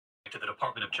To the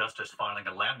Department of Justice filing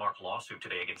a landmark lawsuit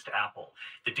today against Apple.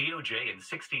 The DOJ in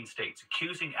 16 states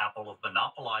accusing Apple of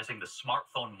monopolizing the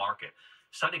smartphone market,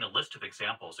 citing a list of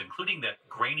examples, including that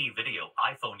grainy video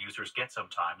iPhone users get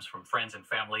sometimes from friends and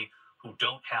family who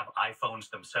don't have iPhones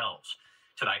themselves.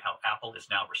 Tonight, how Apple is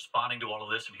now responding to all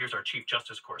of this. And here's our Chief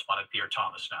Justice correspondent, Pierre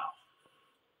Thomas, now.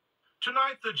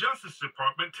 Tonight, the Justice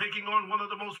Department taking on one of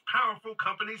the most powerful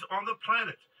companies on the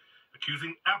planet,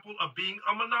 accusing Apple of being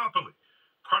a monopoly,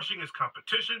 crushing its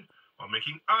competition while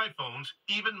making iPhones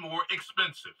even more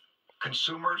expensive.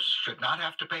 Consumers should not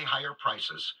have to pay higher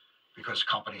prices because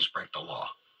companies break the law.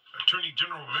 Attorney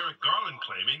General Merrick Garland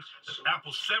claiming that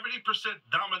Apple's 70%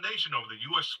 domination over the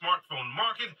U.S. smartphone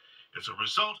market is a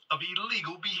result of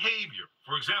illegal behavior.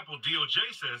 For example,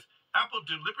 DOJ says Apple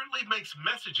deliberately makes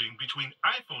messaging between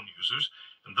iPhone users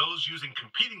and those using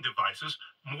competing devices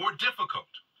more difficult.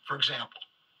 For example,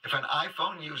 if an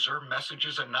iPhone user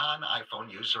messages a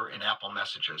non-iPhone user in Apple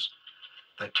Messages,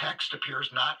 the text appears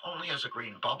not only as a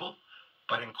green bubble,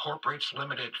 but incorporates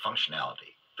limited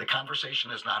functionality. The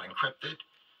conversation is not encrypted,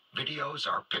 videos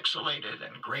are pixelated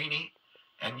and grainy,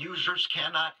 and users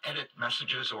cannot edit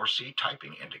messages or see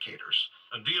typing indicators.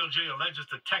 And DOJ alleges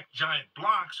the tech giant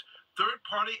blocks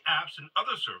third-party apps and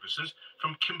other services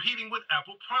from competing with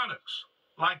Apple products,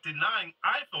 like denying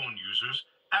iPhone users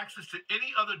access to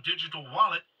any other digital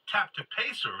wallet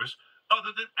tap-to-pay service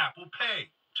other than Apple Pay.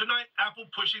 Tonight, Apple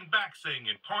pushing back, saying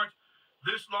in part,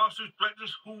 this lawsuit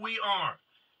threatens who we are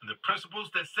and the principles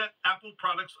that set Apple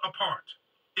products apart.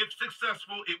 If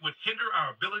successful, it would hinder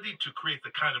our ability to create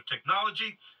the kind of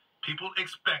technology people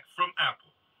expect from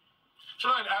Apple.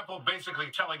 Tonight, Apple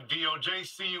basically telling DOJ,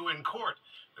 see you in court.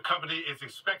 The company is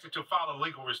expected to file a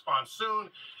legal response soon.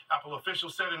 Apple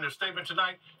officials said in their statement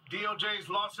tonight, DOJ's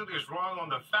lawsuit is wrong on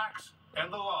the facts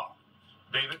and the law.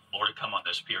 David? More to come on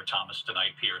this, Pierre Thomas,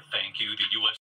 tonight. Pierre, thank you. The U.S.